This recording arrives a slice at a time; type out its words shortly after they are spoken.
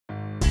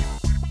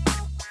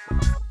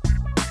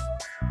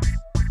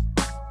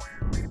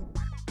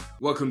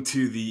Welcome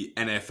to the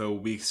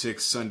NFL Week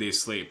 6 Sunday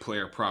Slate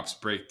Player Props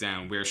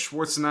Breakdown, where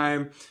Schwartz and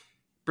I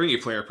bring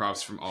you player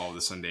props from all of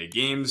the Sunday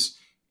games.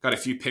 Got a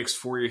few picks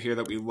for you here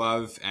that we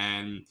love,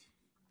 and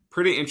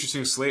pretty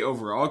interesting slate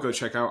overall. Go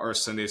check out our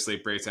Sunday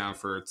Slate Breakdown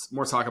for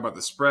more talk about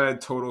the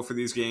spread, total for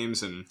these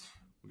games, and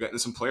we'll get into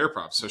some player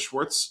props. So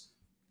Schwartz,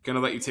 going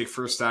to let you take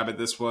first stab at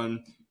this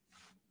one.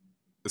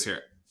 Let's hear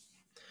it.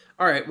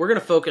 All right, we're going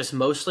to focus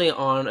mostly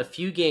on a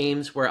few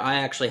games where I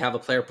actually have a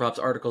player props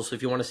article. So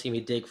if you want to see me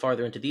dig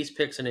farther into these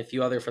picks and a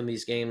few other from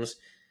these games,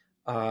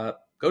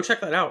 go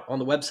check that out on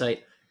the website.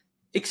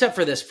 Except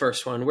for this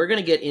first one, we're going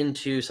to get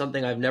into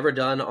something I've never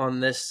done on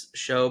this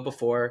show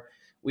before.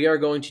 We are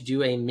going to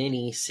do a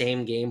mini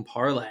same game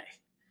parlay.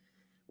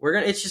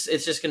 It's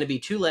just going to be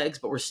two legs,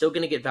 but we're still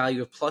going to get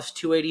value of plus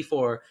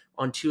 284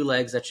 on two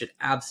legs. That should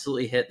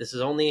absolutely hit. This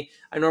is only,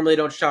 I normally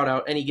don't shout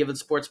out any given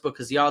sports book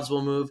because the odds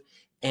will move.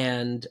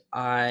 And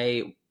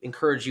I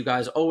encourage you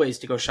guys always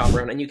to go shop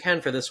around, and you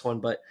can for this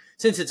one, but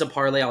since it's a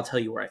parlay, I'll tell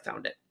you where I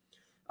found it.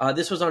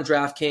 This was on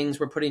DraftKings.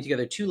 We're putting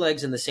together two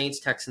legs in the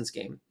Saints-Texans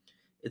game.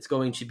 It's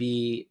going to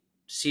be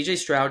C.J.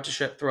 Stroud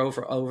to throw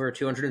for over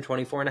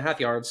 224.5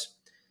 yards,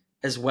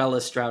 as well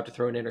as Stroud to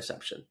throw an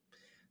interception,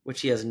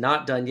 which he has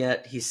not done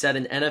yet. He set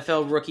an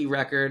NFL rookie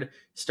record,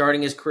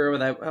 starting his career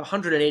with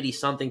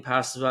 180-something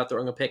passes without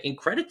throwing a pick, and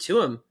credit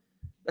to him.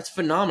 That's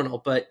phenomenal,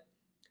 but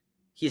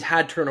he's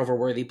had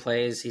turnover-worthy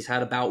plays. He's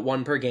had about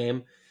one per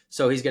game,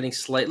 so he's getting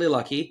slightly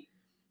lucky.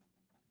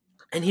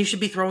 And he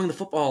should be throwing the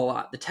football a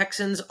lot. The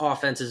Texans'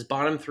 offense is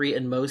bottom three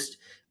in most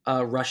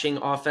rushing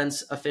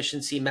offense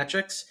efficiency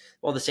metrics,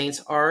 while the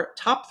Saints are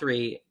top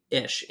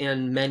three-ish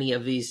in many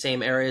of these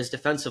same areas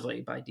defensively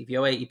by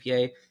DVOA,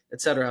 EPA,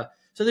 etc.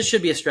 So this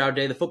should be a Stroud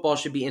day. The football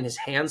should be in his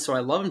hands, so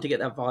I love him to get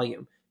that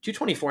volume.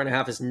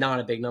 224.5 is not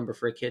a big number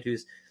for a kid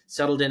who's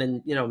settled in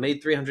and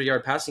made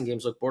 300-yard passing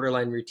games look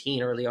borderline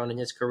routine early on in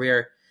his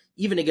career,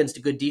 even against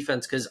a good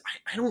defense, because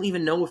I don't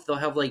even know if they'll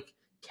have like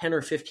 10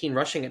 or 15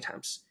 rushing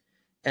attempts.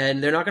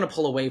 And they're not going to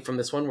pull away from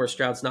this one where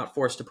Stroud's not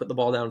forced to put the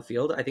ball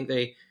downfield. I think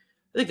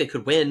they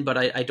could win, but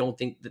I don't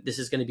think that this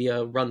is going to be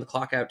a run the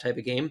clock out type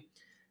of game.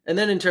 And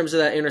then in terms of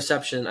that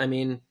interception, I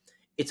mean,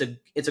 it's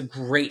a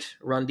great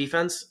run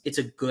defense. It's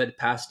a good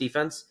pass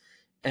defense.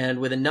 And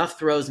with enough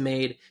throws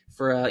made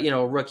for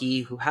a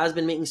rookie who has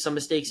been making some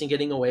mistakes and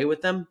getting away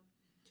with them,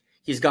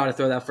 he's got to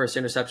throw that first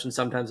interception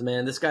sometimes,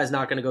 man. This guy's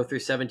not going to go through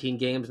 17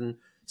 games and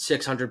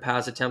 600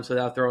 pass attempts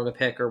without throwing a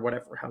pick or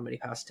whatever, how many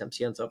pass attempts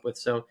he ends up with.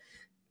 So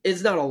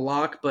it's not a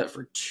lock, but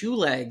for two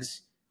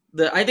legs,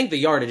 I think the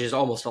yardage is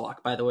almost a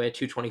lock, by the way, at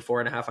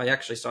 224.5. I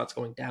actually saw it's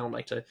going down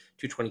like to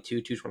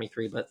 222,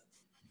 223, but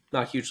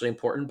not hugely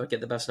important, but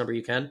get the best number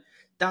you can.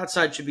 That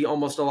side should be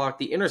almost a lock.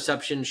 The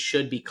interception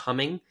should be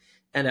coming.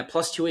 And at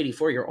plus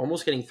 284, you're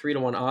almost getting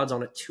 3-1 odds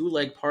on a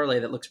two-leg parlay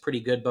that looks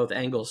pretty good both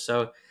angles.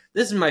 So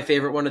this is my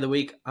favorite one of the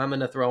week. I'm going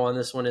to throw on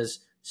this one as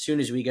soon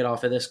as we get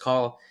off of this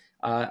call.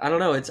 I don't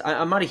know.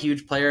 I'm not a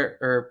huge player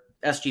or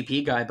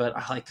SGP guy, but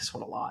I like this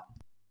one a lot.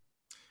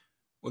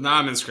 Well, now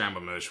I'm in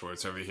scramble mode,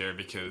 Schwartz, over here,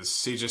 because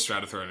CJ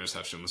Stroud to throw an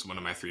interception was one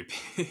of my three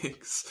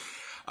picks.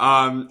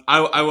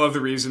 I love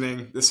the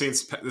reasoning. The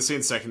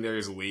Saints secondary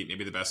is elite,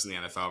 maybe the best in the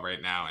NFL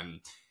right now. And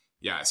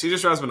yeah, CJ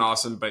Stroud's been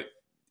awesome, but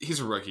he's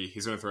a rookie.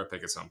 He's going to throw a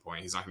pick at some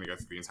point. He's not going to go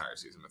through the entire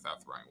season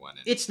without throwing one.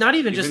 And it's not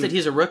even just that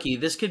he's a rookie.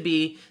 This could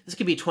be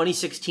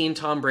 2016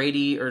 Tom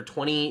Brady or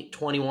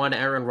 2021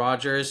 Aaron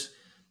Rodgers.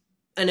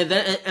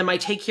 And my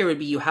take here would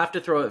be you have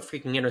to throw a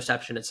freaking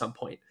interception at some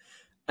point.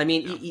 I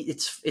mean, yeah.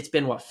 It's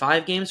been what,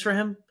 5 games for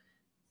him,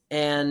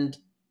 and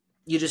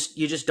you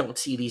just don't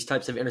see these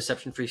types of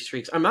interception-free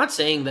streaks. I'm not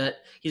saying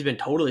that he's been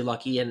totally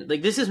lucky, and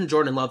like this isn't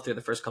Jordan Love through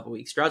the first couple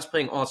weeks. Stroud's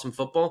playing awesome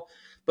football,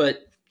 but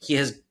he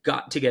has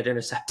got to get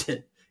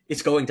intercepted.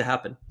 It's going to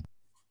happen.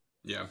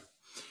 Yeah.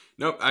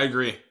 Nope, I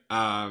agree.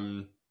 I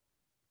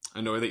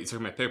know that you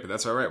took my pick, but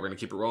that's all right. We're going to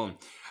keep it rolling.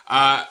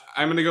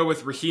 I'm going to go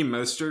with Raheem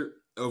Mostert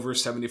over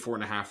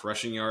 74.5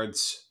 rushing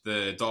yards.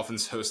 The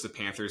Dolphins host the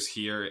Panthers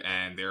here,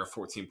 and they're a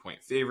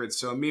 14-point favorite.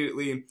 So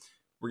immediately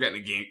we're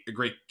getting a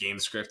great game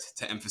script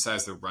to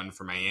emphasize the run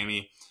for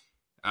Miami.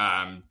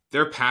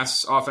 Their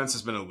pass offense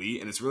has been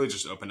elite, and it's really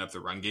just opened up the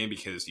run game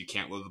because you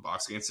can't load the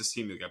box against this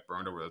team. You'll get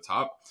burned over the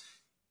top.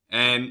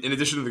 And in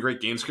addition to the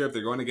great game script,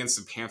 they're going against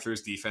the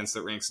Panthers defense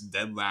that ranks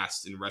dead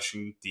last in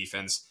rushing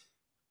defense,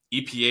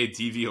 EPA,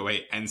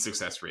 DVOA, and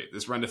success rate.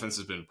 This run defense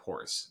has been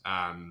porous.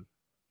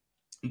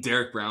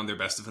 Derek Brown, their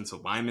best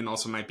defensive lineman,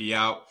 also might be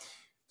out,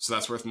 so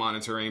that's worth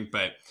monitoring.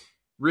 But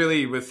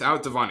really,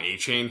 without Devon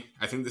Achane,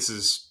 I think this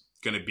is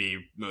going to be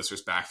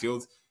Mostert's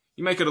backfield.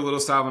 You might get a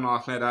little Salvon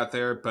Ahmed out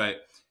there,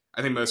 but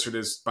I think Mostert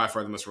is by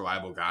far the most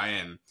reliable guy.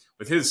 And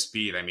with his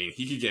speed, I mean,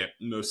 he could get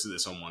most of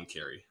this on one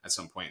carry at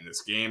some point in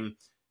this game.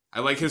 I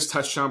like his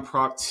touchdown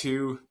prop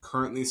too,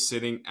 currently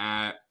sitting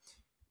at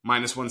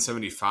minus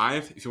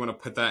 175. If you want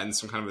to put that in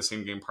some kind of a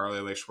same game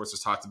parlay like Schwartz has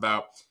talked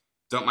about,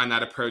 don't mind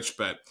that approach.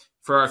 But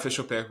for our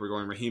official pick, we're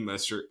going Raheem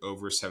Mostert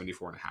over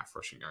 74.5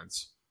 rushing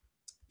yards.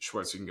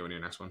 Schwartz, you can go into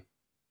your next one.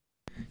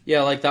 Yeah,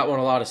 I like that one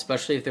a lot,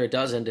 especially if there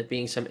does end up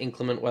being some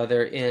inclement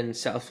weather in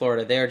South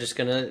Florida. They're just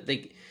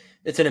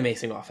it's an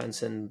amazing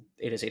offense and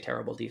it is a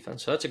terrible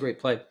defense. So that's a great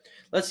play.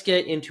 Let's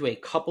get into a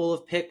couple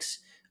of picks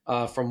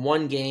from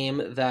one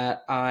game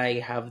that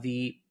I have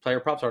the player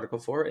props article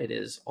for. It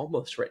is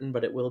almost written,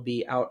 but it will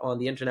be out on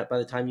the internet by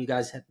the time you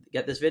guys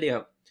get this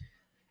video.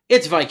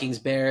 It's Vikings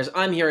Bears.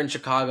 I'm here in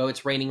Chicago.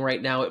 It's raining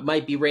right now. It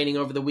might be raining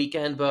over the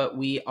weekend, but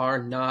we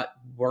are not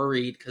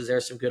worried because there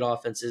are some good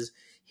offenses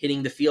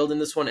hitting the field in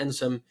this one and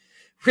some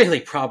really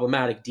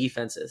problematic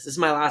defenses. This is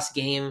my last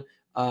game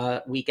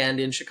weekend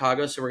in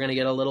Chicago, so we're going to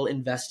get a little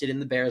invested in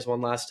the Bears one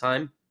last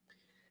time.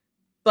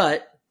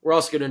 But we're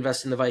also going to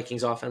invest in the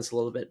Vikings offense a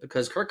little bit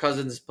because Kirk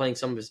Cousins is playing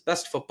some of his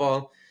best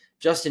football.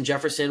 Justin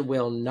Jefferson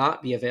will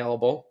not be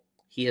available.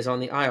 He is on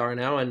the IR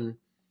now, and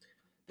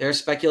there's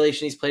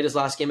speculation he's played his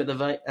last game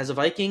as a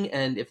Viking,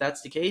 and if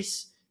that's the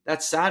case,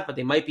 that's sad, but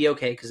they might be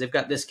okay because they've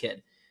got this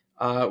kid.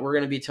 We're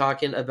going to be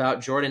talking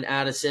about Jordan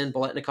Addison,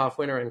 Boletnikoff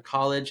winner in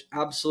college.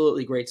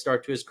 Absolutely great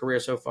start to his career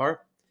so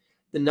far.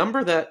 The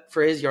number that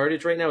for his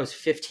yardage right now is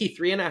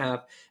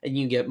 53.5, and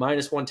you can get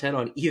minus 110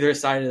 on either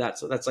side of that,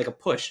 so that's like a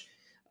push.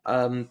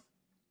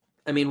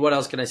 I mean, what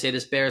else can I say?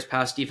 This Bears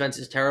pass defense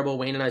is terrible.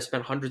 Wayne and I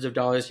spent hundreds of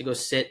dollars to go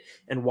sit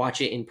and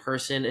watch it in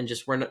person, and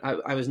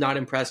I was not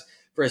impressed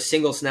for a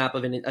single snap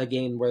of a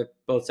game where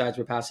both sides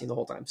were passing the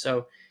whole time.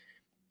 So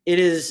it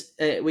is,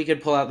 we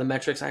could pull out the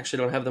metrics. I actually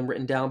don't have them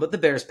written down, but the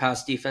Bears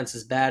pass defense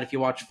is bad. If you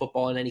watch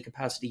football in any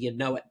capacity, you'd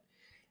know it.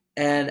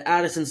 And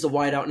Addison's the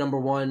wideout number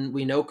one.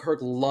 We know Kirk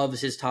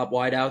loves his top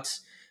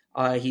wideouts.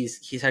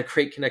 He's had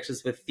great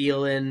connections with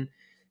Thielen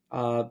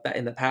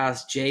in the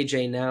past,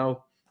 JJ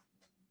now.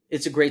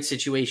 It's a great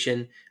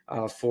situation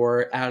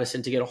for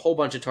Addison to get a whole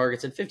bunch of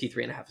targets, and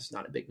 53.5 is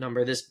not a big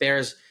number. This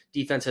Bears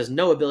defense has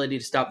no ability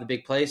to stop the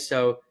big plays,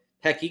 so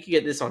heck, you could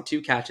get this on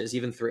 2 catches,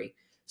 even 3.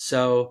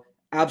 So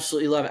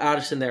absolutely love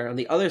Addison there. On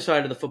the other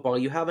side of the football,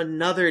 you have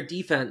another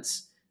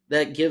defense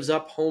that gives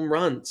up home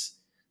runs,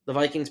 the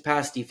Vikings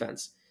pass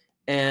defense.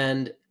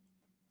 And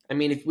I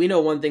mean, if we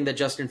know one thing that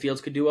Justin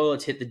Fields could do well,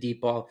 it's hit the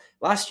deep ball.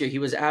 Last year, he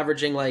was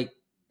averaging like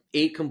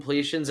 8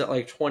 completions at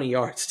like 20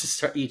 yards to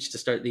start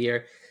the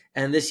year.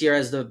 And this year,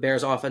 as the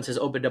Bears offense has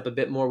opened up a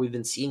bit more, we've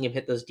been seeing him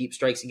hit those deep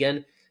strikes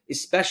again,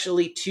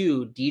 especially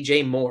to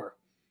DJ Moore.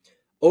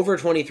 Over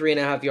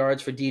 23.5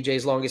 yards for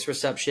DJ's longest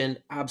reception.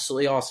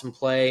 Absolutely awesome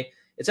play.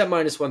 It's at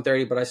minus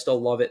 130, but I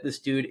still love it. This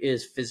dude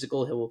is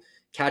physical. He'll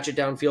catch it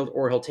downfield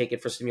or he'll take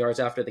it for some yards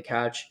after the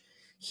catch.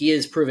 He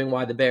is proving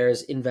why the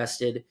Bears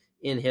invested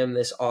in him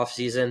this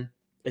offseason.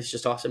 It's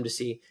just awesome to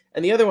see.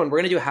 And the other one, we're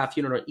going to do a half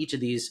unit on each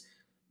of these.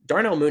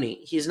 Darnell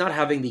Mooney, he's not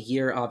having the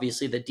year,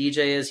 obviously, that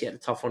DJ is. He had a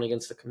tough one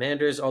against the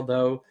Commanders,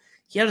 although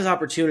he had his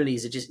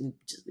opportunities. It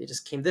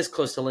just came this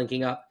close to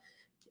linking up.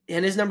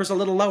 And his number's a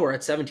little lower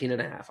at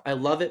 17.5. I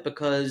love it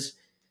because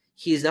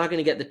he's not going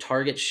to get the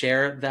target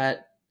share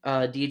that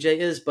DJ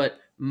is, but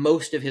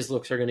most of his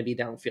looks are going to be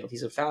downfield.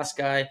 He's a fast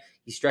guy.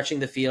 He's stretching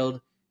the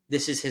field.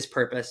 This is his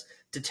purpose,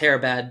 to tear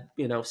bad,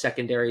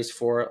 secondaries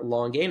for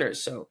long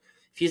gainers. So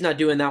if he's not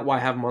doing that, why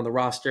have him on the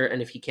roster?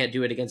 And if he can't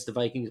do it against the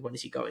Vikings, when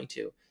is he going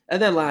to?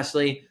 And then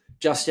lastly,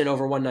 Justin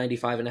over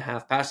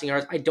 195.5 passing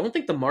yards. I don't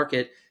think the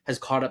market has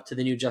caught up to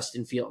the new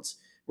Justin Fields,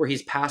 where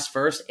he's pass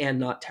first and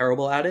not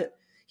terrible at it.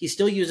 He's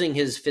still using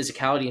his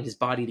physicality and his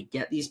body to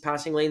get these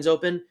passing lanes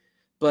open,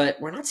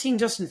 but we're not seeing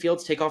Justin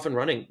Fields take off and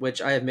running,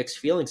 which I have mixed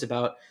feelings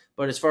about.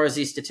 But as far as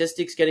these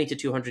statistics, getting to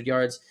 200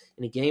 yards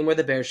in a game where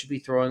the Bears should be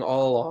throwing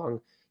all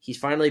along, he's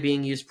finally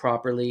being used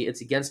properly.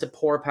 It's against a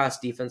poor pass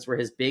defense where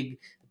his big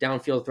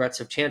downfield threats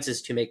have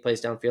chances to make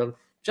plays downfield.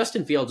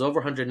 Justin Fields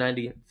over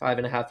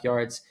 195.5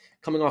 yards,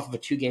 coming off of a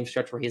 2-game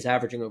stretch where he's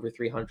averaging over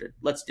 300.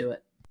 Let's do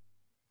it.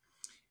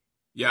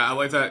 Yeah, I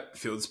like that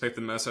Fields picked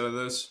the most out of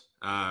those.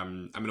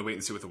 I'm going to wait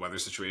and see what the weather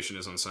situation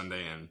is on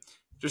Sunday. And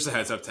just a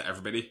heads up to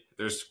everybody,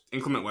 there's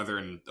inclement weather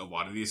in a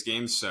lot of these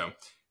games, so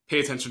pay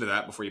attention to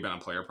that before you bet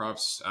on player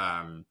props.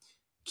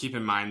 Keep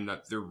in mind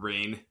that the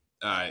rain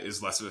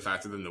is less of a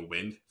factor than the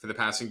wind for the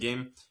passing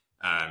game.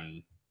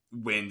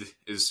 Wind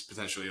is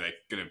potentially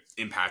going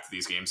to impact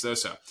these games, though.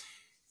 So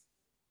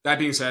that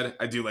being said,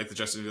 I do like the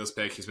Justin Fields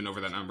pick. He's been over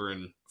that number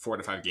in 4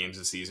 to 5 games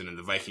this season, and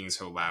the Vikings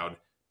have allowed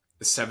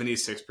a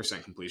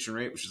 76% completion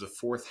rate, which is the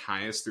 4th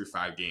highest through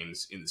 5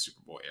 games in the Super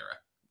Bowl era.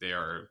 They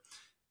are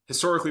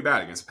historically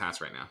bad against the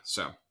pass right now.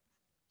 So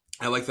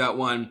I like that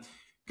one.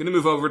 Going to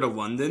move over to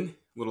London.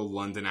 Little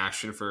London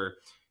action for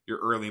your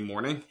early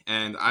morning.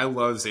 And I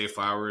love Zay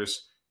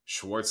Flowers.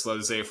 Schwartz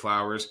loves Zay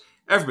Flowers.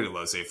 Everybody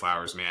loves Zay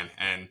Flowers, man.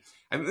 And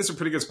I think this is a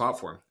pretty good spot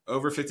for him.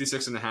 Over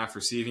 56.5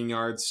 receiving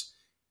yards.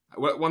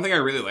 One thing I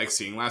really liked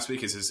seeing last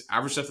week is his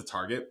average depth of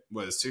target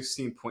was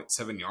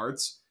 16.7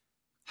 yards.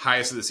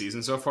 Highest of the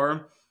season so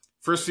far.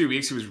 First few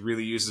weeks, he was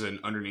really used as an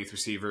underneath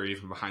receiver,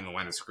 even behind the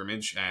line of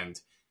scrimmage, and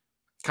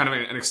kind of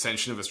an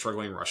extension of a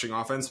struggling rushing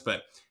offense.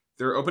 But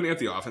they're opening up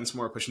the offense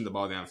more, pushing the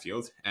ball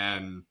downfield.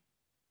 And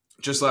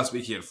just last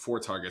week, he had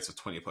 4 targets of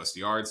 20-plus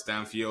yards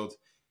downfield.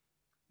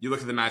 You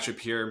look at the matchup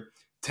here.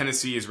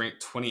 Tennessee is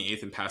ranked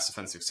 28th in pass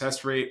defense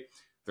success rate.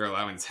 They're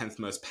allowing 10th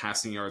most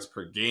passing yards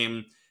per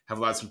game, have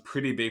allowed some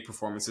pretty big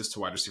performances to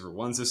wide receiver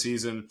ones this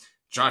season.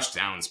 Josh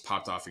Downs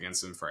popped off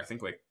against them for, I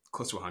think, like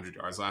close to 100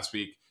 yards last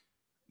week.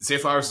 Zay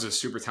Flowers is a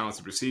super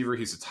talented receiver.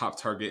 He's a top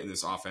target in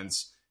this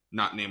offense,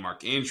 not named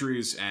Mark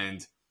Andrews.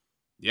 And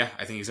yeah,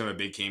 I think he's going to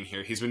have a big game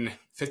here. He's been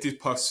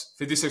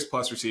 56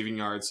 plus receiving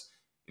yards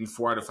in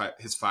 4 out of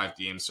his 5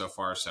 games so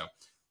far. So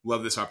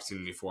love this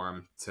opportunity for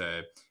him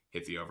to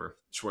hit the over.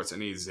 Schwartz,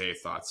 any Zay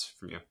thoughts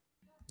from you?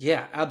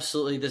 Yeah,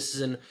 absolutely. This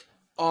is an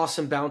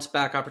awesome bounce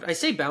back opportunity. I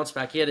say bounce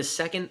back. He had his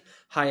second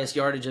highest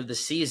yardage of the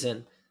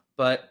season,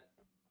 but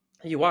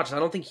you watched, I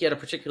don't think he had a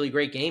particularly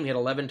great game. He had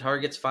 11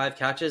 targets, 5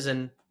 catches,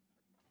 and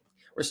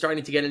we're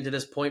starting to get into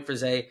this point for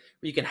Zay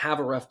where you can have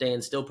a rough day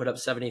and still put up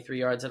 73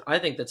 yards. And I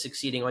think that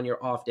succeeding on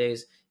your off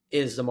days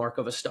is the mark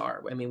of a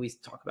star. I mean, we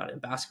talk about it in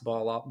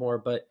basketball a lot more,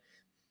 but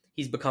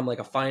he's become like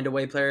a find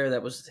away player.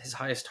 That was his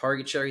highest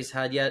target share he's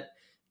had yet.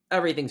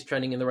 Everything's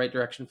trending in the right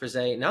direction for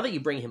Zay. Now that you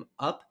bring him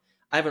up,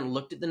 I haven't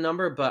looked at the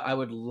number, but I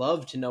would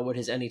love to know what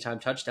his anytime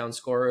touchdown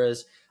scorer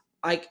is.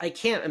 I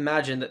can't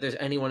imagine that there's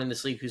anyone in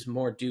this league who's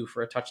more due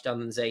for a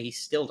touchdown than Zay. He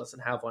still doesn't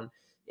have one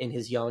in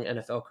his young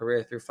NFL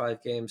career through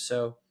 5 games.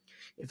 So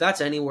if that's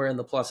anywhere in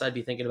the plus, I'd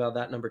be thinking about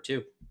that number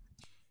too.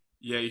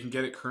 Yeah, you can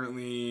get it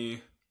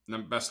currently.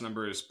 Best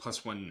number is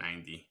plus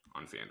 190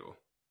 on FanDuel.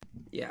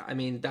 Yeah, I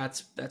mean,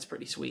 that's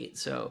pretty sweet.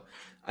 So,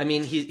 I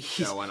mean,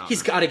 Yeah,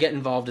 he's got to get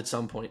involved at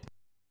some point.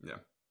 Yeah.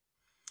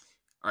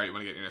 All right, you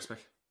want to get your next pick?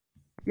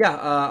 Yeah,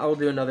 I will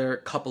do another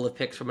couple of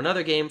picks from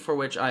another game for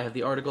which I have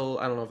the article.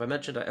 I don't know if I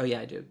mentioned. Oh, yeah,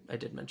 I do. I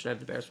did mention I have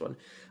the Bears one.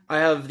 I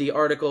have the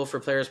article for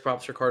players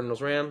props for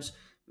Cardinals Rams.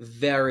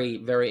 Very,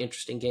 very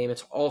interesting game.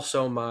 It's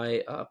also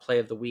my play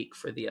of the week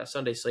for the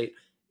Sunday slate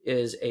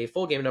is a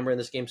full game number in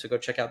this game, so go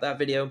check out that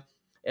video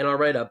and I'll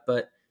write up.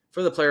 But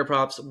for the player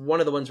props,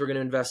 one of the ones we're going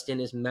to invest in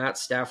is Matt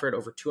Stafford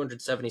over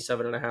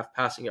 277.5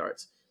 passing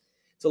yards.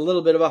 It's a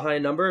little bit of a high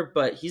number,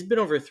 but he's been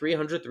over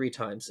 303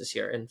 times this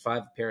year in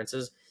 5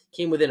 appearances.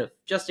 Came within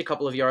just a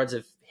couple of yards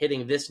of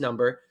hitting this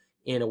number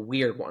in a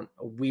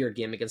weird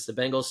game against the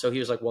Bengals. So he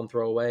was like one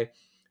throw away.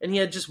 And he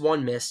had just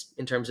one miss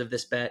in terms of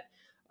this bet,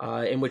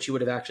 in which you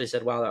would have actually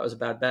said, wow, that was a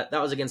bad bet.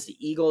 That was against the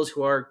Eagles,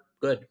 who are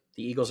good.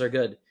 The Eagles are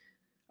good.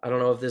 I don't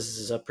know if this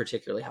is a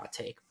particularly hot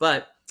take,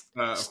 but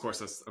of course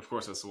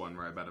that's the one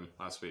where I bet him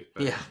last week.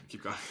 But yeah,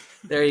 keep going.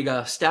 There you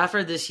go.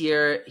 Stafford this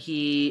year,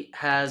 he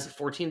has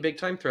 14 big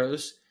time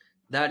throws.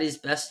 That is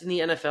best in the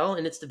NFL,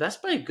 and it's the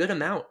best by a good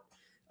amount.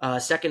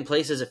 Second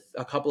place is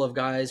a couple of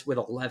guys with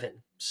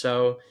 11.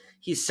 So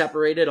he's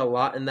separated a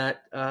lot in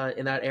that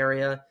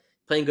area.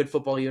 Playing good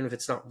football, even if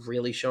it's not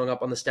really showing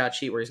up on the stat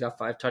sheet, where he's got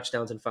 5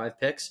 touchdowns and 5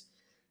 picks.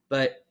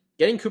 But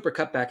getting Cooper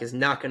Kupp back is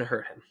not going to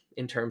hurt him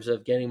in terms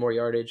of getting more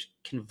yardage,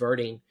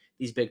 converting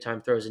these big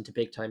time throws into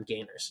big time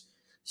gainers.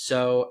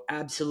 So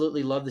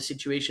absolutely love the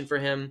situation for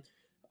him,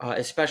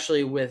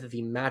 especially with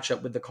the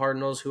matchup with the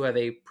Cardinals, who have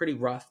a pretty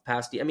rough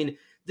pass. I mean,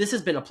 this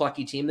has been a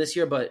plucky team this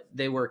year, but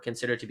they were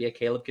considered to be a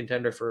Caleb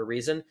contender for a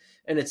reason.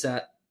 And it's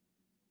that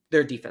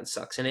their defense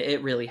sucks. And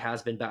it really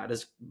has been bad,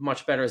 as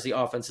much better as the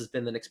offense has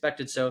been than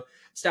expected. So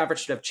Stafford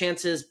should have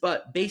chances,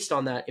 but based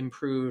on that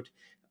improved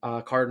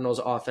Cardinals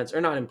offense,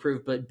 or not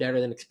improved, but better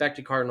than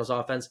expected Cardinals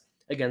offense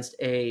against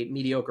a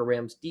mediocre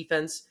Rams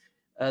defense,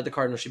 the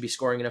Cardinals should be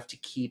scoring enough to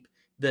keep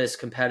this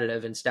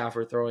competitive and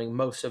Stafford throwing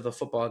most of the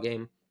football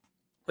game.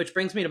 Which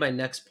brings me to my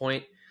next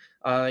point.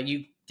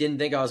 You didn't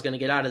think I was going to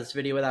get out of this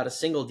video without a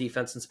single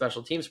defense and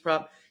special teams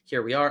prop.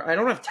 Here we are. I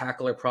don't have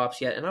tackler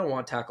props yet, and I don't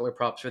want tackler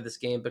props for this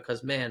game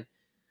because, man,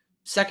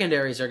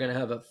 secondaries are going to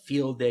have a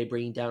field day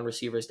bringing down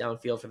receivers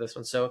downfield for this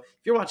one. So if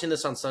you're watching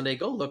this on Sunday,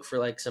 go look for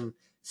like some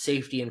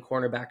safety and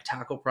cornerback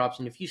tackle props.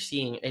 And if you're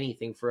seeing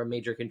anything for a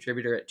major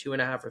contributor at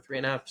 2.5 or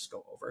 3.5, just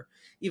go over.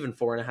 Even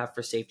 4.5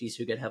 for safeties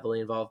who get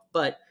heavily involved.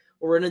 But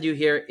what we're going to do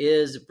here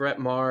is Brett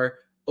Maher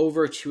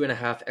over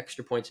 2.5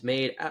 extra points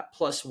made at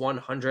plus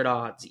 100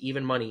 odds,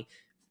 even money,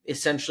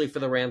 essentially for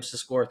the Rams to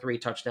score 3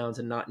 touchdowns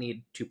and not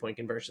need 2-point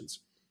conversions.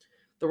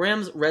 The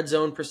Rams' red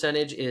zone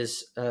percentage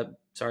is,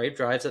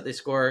 drives that they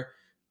score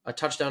a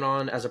touchdown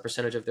on as a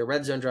percentage of their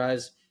red zone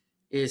drives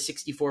is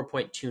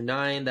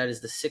 64.29. That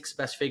is the 6th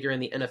best figure in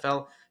the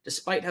NFL,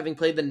 despite having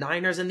played the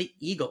Niners and the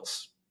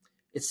Eagles.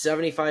 It's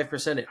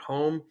 75% at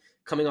home,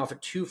 coming off a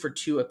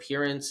 2-for-2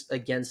 appearance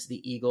against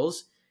the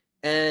Eagles.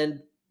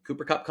 And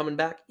Cooper Kupp coming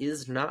back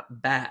is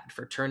not bad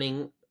for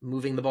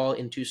moving the ball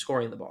into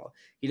scoring the ball.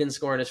 He didn't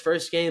score in his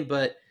first game,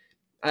 but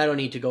I don't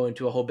need to go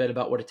into a whole bit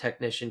about what a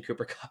technician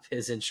Cooper Kupp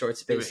is in short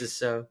spaces.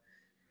 So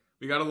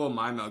we got a little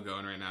mind meld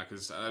going right now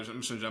because I'm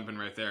just going to jump in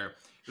right there.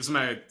 This is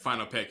my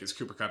final pick: is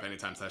Cooper Kupp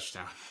anytime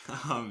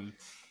touchdown.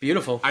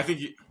 Beautiful. I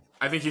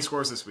think he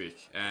scores this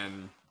week,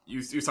 and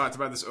you talked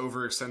about this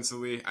over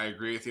extensively. I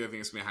agree with you. I think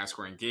it's going to be a high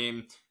scoring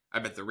game. I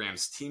bet the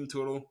Rams team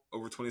total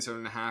over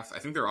 27.5. I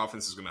think their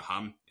offense is going to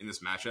hum in this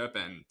matchup,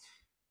 and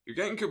you're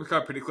getting Cooper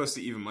Kupp pretty close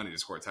to even money to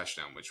score a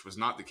touchdown, which was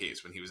not the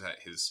case when he was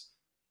at his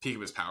peak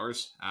of his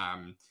powers.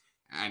 And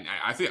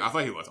I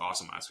thought he looked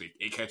awesome last week.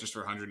 8 catches for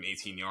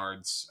 118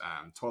 yards,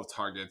 12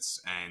 targets,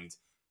 and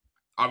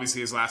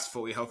obviously his last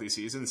fully healthy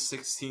season,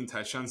 16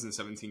 touchdowns in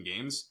 17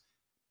 games.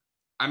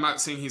 I'm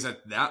not saying he's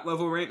at that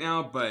level right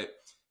now, but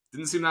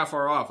didn't seem that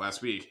far off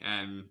last week.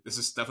 And this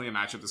is definitely a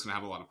matchup that's going to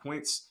have a lot of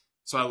points.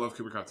 So I love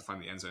Cooper Kupp to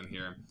find the end zone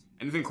here.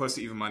 Anything close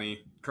to even money,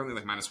 currently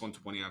like minus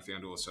 120 on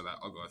FanDuel, so that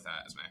I'll go with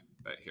that as my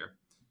bet here.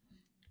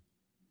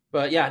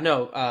 But yeah,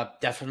 no,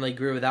 definitely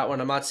agree with that one.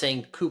 I'm not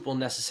saying Coop will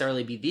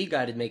necessarily be the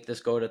guy to make this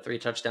go to 3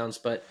 touchdowns,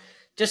 but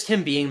just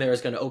him being there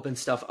is going to open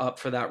stuff up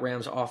for that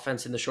Rams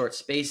offense in the short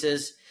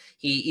spaces.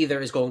 He either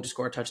is going to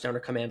score a touchdown or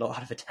command a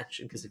lot of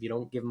attention, because if you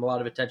don't give him a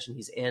lot of attention,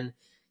 he's in.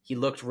 He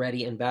looked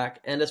ready and back.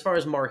 And as far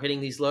as Marr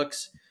hitting these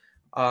looks,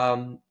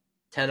 10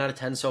 out of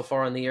 10 so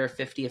far in the year,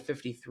 50 of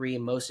 53,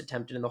 most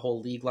attempted in the whole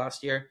league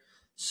last year.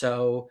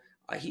 So,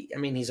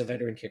 he's a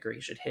veteran kicker.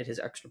 He should hit his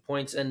extra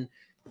points. And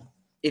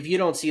if you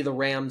don't see the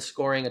Rams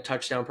scoring a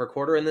touchdown per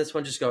quarter in this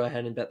one, just go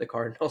ahead and bet the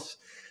Cardinals.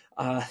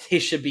 They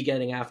should be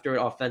getting after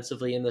it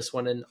offensively in this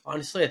one. And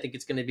honestly, I think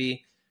it's going to be a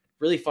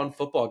really fun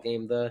football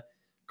game. The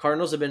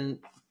Cardinals have been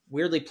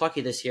weirdly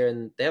plucky this year,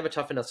 and they have a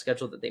tough enough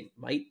schedule that they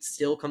might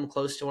still come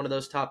close to one of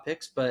those top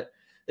picks. But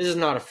this is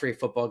not a free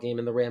football game,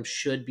 and the Rams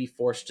should be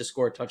forced to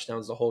score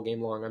touchdowns the whole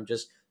game long. I'm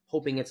just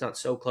hoping it's not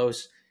so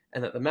close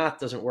and that the math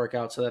doesn't work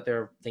out so that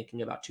they're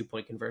thinking about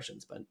 2-point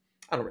conversions. But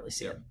I don't really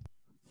see it.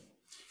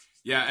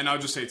 Yeah, and I'll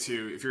just say,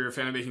 too, if you're a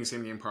fan of making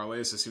same-game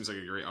parlays, this seems like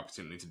a great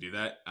opportunity to do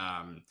that.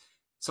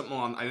 Something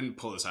on, I didn't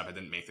pull this up, I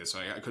didn't make this, so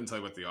I couldn't tell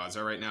you what the odds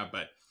are right now,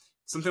 but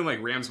something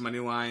like Rams money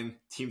line,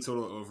 team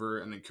total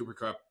over, and then Cooper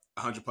Kupp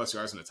 100-plus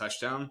yards and a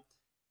touchdown,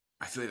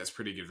 I feel like that's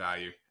pretty good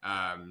value.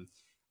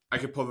 I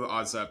could pull the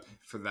odds up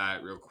for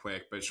that real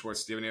quick, but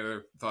Schwartz, do you have any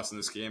other thoughts on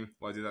this game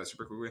while I do that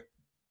super quickly?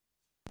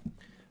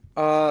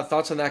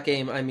 Thoughts on that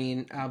game?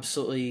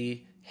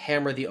 Absolutely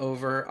hammer the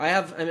over.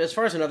 As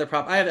far as another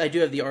prop, I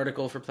do have the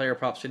article for player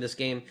props for this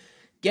game.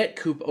 Get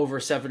Coop over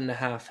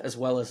 7.5 as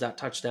well as that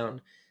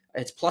touchdown.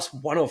 It's plus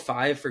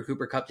 105 for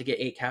Cooper Kupp to get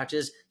 8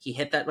 catches. He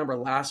hit that number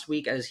last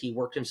week as he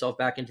worked himself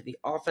back into the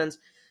offense.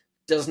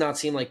 Does not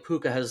seem like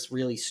Puka has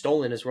really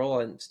stolen his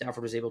role, and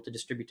Stafford was able to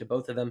distribute to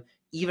both of them,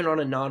 even on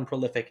a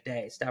non-prolific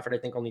day. Stafford, I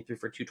think, only threw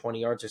for 220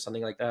 yards or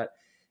something like that.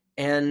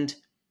 And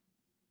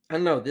I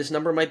don't know, this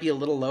number might be a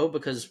little low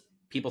because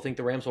people think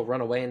the Rams will run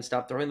away and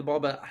stop throwing the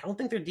ball, but I don't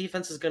think their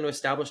defense is going to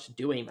establish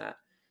doing that.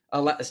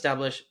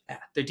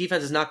 Their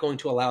defense is not going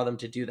to allow them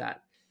to do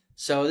that.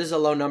 So this is a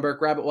low number.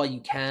 Grab it while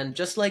you can.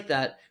 Just like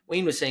that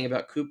Wayne was saying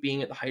about Coop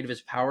being at the height of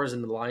his powers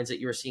and the lines that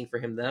you were seeing for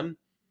him then,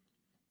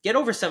 get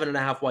over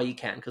 7.5 while you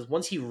can, because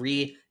once he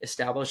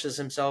re-establishes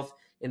himself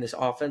in this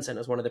offense and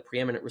as one of the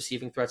preeminent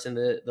receiving threats in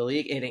the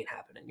league, it ain't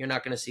happening. You're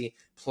not going to see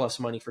plus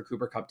money for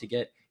Cooper Kupp to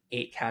get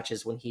 8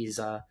 catches when he's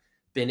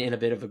been in a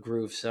bit of a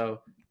groove.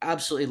 So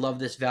absolutely love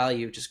this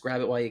value. Just grab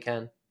it while you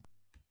can.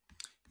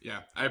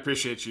 Yeah, I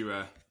appreciate you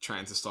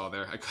trying to stall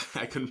there.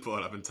 I couldn't pull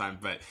it up in time,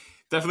 but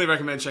definitely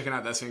recommend checking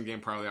out that same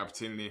game parlay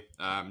opportunity.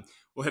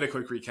 We'll hit a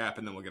quick recap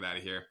and then we'll get out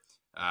of here.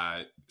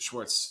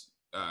 Schwartz,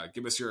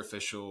 give us your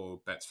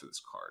official bets for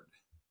this card.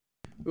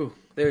 Ooh,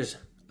 there's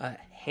a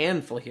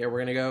handful here. We're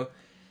going to go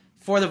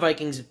for the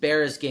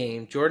Vikings-Bears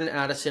game. Jordan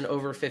Addison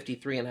over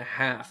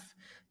 53.5.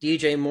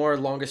 DJ Moore,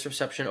 longest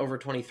reception over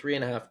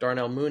 23.5.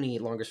 Darnell Mooney,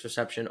 longest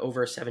reception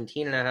over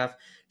 17.5.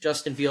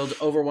 Justin Fields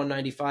over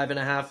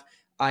 195.5.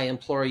 I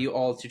implore you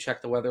all to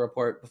check the weather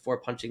report before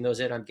punching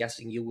those in. I'm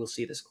guessing you will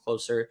see this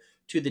closer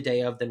to the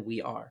day of than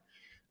we are.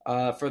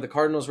 For the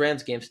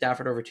Cardinals-Rams game,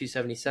 Stafford over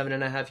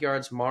 277.5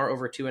 yards, Marr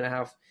over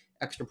 2.5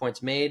 extra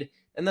points made.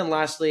 And then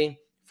lastly,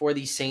 for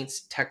the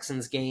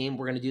Saints-Texans game,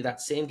 we're going to do that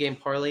same game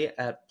parlay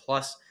at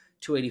plus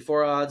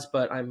 284 odds,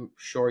 but I'm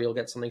sure you'll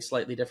get something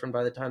slightly different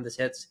by the time this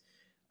hits.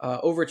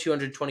 Over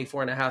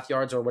 224.5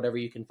 yards or whatever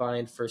you can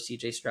find for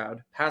CJ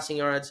Stroud passing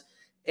yards.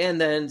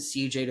 And then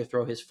CJ to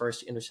throw his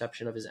first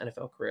interception of his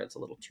NFL career. It's a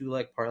little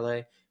 2-leg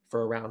parlay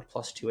for around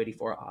plus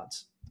 284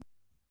 odds.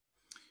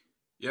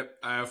 Yep,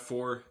 I have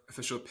 4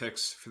 official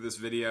picks for this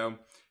video.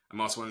 I'm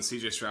also on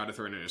CJ Stroud to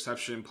throw an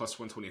interception, plus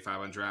 125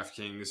 on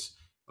DraftKings.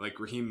 I like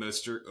Raheem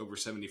Mostert over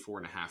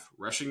 74.5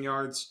 rushing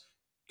yards.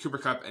 Cooper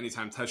Kupp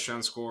anytime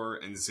touchdown score,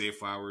 and Zay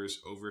Flowers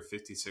over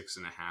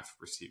 56.5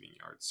 receiving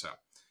yards. So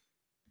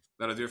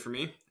that'll do it for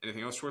me.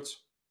 Anything else,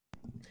 Schwartz?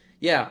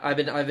 Yeah, I've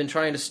been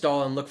trying to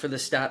stall and look for the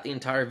stat the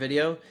entire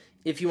video.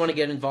 If you want to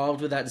get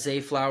involved with that Zay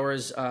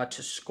Flowers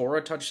to score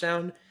a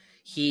touchdown,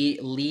 he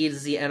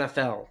leads the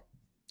NFL.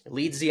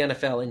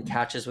 In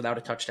catches without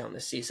a touchdown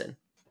this season.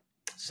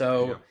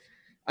 So, yeah.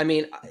 I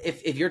mean,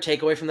 if your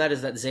takeaway from that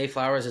is that Zay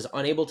Flowers is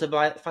unable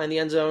to find the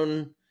end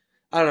zone,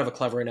 I don't have a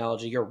clever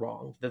analogy. You're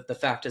wrong. The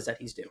fact is that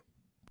he's due.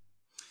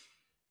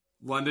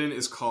 London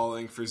is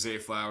calling for Zay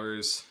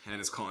Flowers, and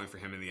it's calling for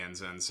him in the end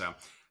zone. So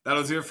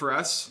that'll do it for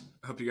us.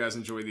 I hope you guys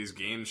enjoy these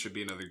games. Should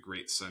be another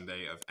great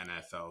Sunday of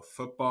NFL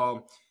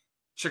football.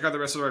 Check out the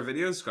rest of our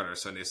videos. Got our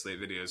Sunday slate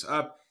videos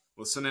up.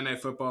 Well, Sunday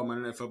Night Football,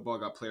 Monday Night Football,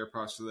 got player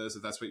props for those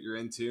if that's what you're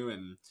into.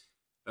 And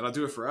that'll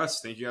do it for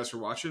us. Thank you guys for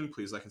watching.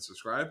 Please like and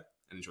subscribe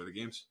and enjoy the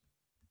games.